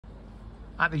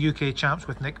at the UK Champs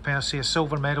with Nick Percy, a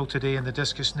silver medal today in the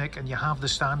discus, Nick, and you have the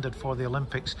standard for the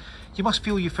Olympics. You must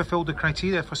feel you fulfilled the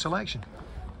criteria for selection.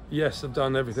 Yes, I've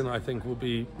done everything I think will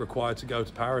be required to go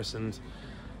to Paris, and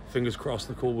fingers crossed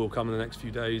the call will come in the next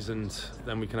few days, and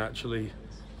then we can actually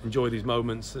enjoy these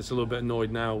moments. It's a little bit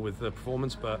annoyed now with the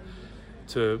performance, but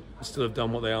to still have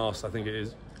done what they asked, I think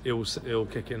it'll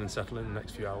kick in and settle in the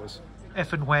next few hours.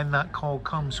 If and when that call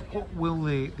comes, what will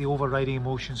the overriding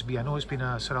emotions be? I know it's been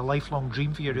a sort of lifelong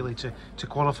dream for you really to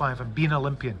qualify for being an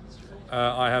Olympian.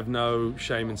 I have no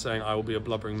shame in saying I will be a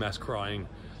blubbering mess crying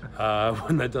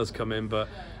when that does come in, but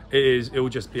it will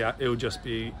just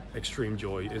be extreme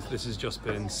joy. This has just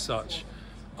been such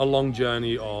a long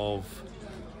journey of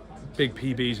big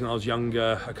PBs when I was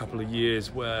younger, a couple of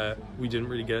years where we didn't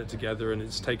really get it together, and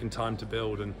it's taken time to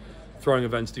build, and throwing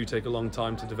events do take a long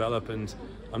time to develop, and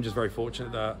I'm just very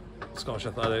fortunate that Scottish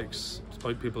Athletics,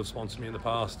 people have sponsored me in the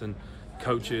past, and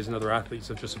coaches and other athletes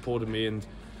have just supported me. And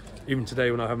even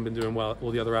today when I haven't been doing well,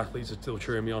 all the other athletes are still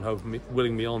cheering me on,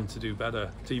 willing me on to do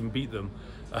better, to even beat them,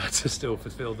 to still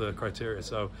fulfill the criteria.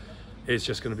 So it's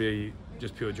just going to be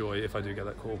just pure joy if I do get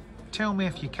that call. Tell me,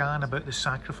 if you can, about the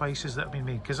sacrifices that have been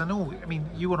made, because I mean,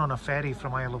 you were on a ferry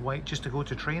from Isle of Wight just to go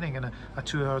to training, and a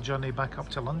 2-hour journey back up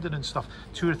to London and stuff,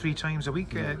 2 or 3 times a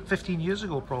week, 15 years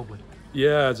ago probably.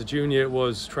 Yeah, as a junior it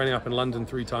was training up in London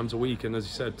 3 times a week, and as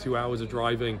you said, 2 hours of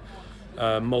driving,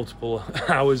 multiple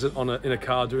hours in a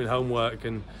car doing homework,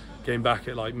 and came back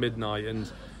at like midnight. And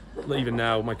even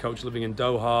now, my coach living in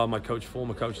Doha, my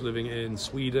former coach living in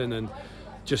Sweden, and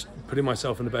just putting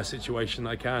myself in the best situation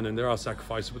I can. And there are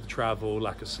sacrifices with the travel,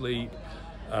 lack of sleep,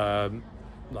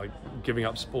 like giving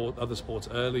up other sports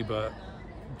early, but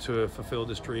to fulfill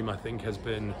this dream, I think it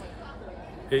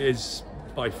is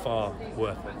by far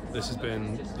worth it. This has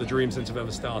been the dream since I've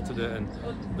ever started it, and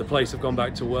the place I've gone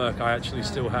back to work, I actually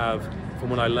still have,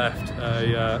 from when I left,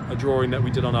 a drawing that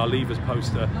we did on our Levers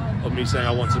poster of me saying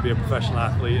I want to be a professional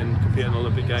athlete and compete in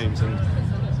Olympic Games. And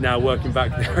now working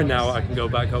back there, and now I can go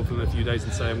back hopefully in a few days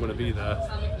and say I'm going to be there.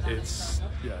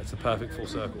 It's a perfect full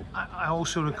circle. I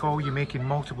also recall you making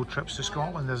multiple trips to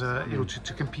Scotland as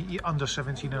to compete under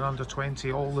 17 and under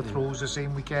 20, all the throws the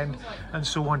same weekend and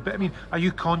so on. But I mean, are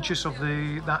you conscious of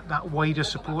that wider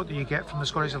support that you get from the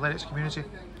Scottish athletics community?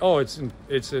 Oh,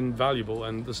 it's invaluable,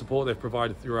 and the support they've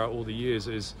provided throughout all the years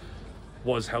is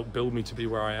what has helped build me to be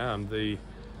where I am. The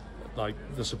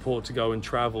support to go and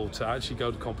travel, to actually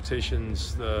go to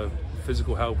competitions, the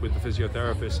physical help with the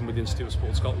physiotherapists and with the Institute of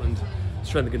Sport Scotland,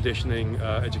 strength and conditioning,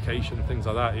 education, things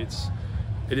like that.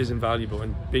 It is invaluable,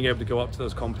 and being able to go up to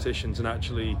those competitions and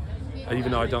actually,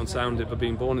 even though I don't sound it, but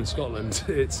being born in Scotland,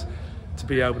 it's to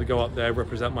be able to go up there,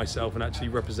 represent myself, and actually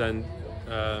represent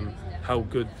how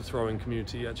good the throwing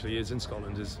community actually is in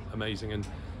Scotland is amazing. And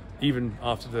even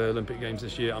after the Olympic Games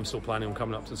this year, I'm still planning on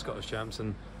coming up to the Scottish Champs,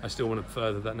 and I still want to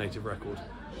further that native record.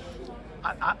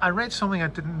 I read something I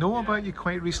didn't know about you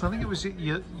quite recently. I think it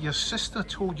was your sister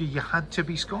told you had to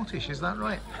be Scottish. Is that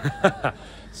right?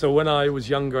 So when I was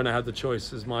younger and I had the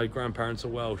choice, as my grandparents are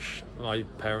Welsh, my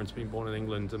parents being born in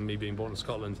England and me being born in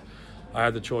Scotland, I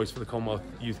had the choice for the Commonwealth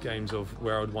Youth Games of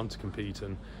where I would want to compete.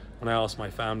 And when I asked my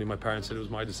family, my parents said it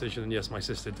was my decision. And yes, my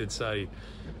sister did say,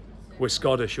 we're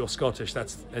Scottish, you're Scottish,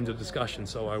 that's end of discussion.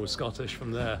 So I was Scottish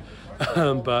from there.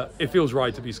 But it feels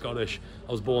right to be Scottish.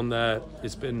 I was born there.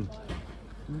 It's been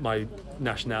my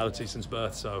nationality since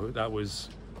birth, so that was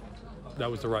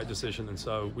the right decision. And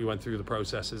so we went through the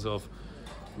processes of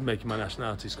making my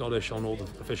nationality Scottish on all the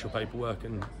official paperwork,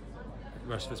 and the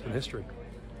rest of it's been history.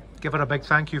 Give her a big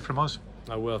thank you from us.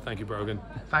 I will. Thank you, Brogan.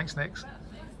 Thanks, Nick.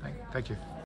 Thank you.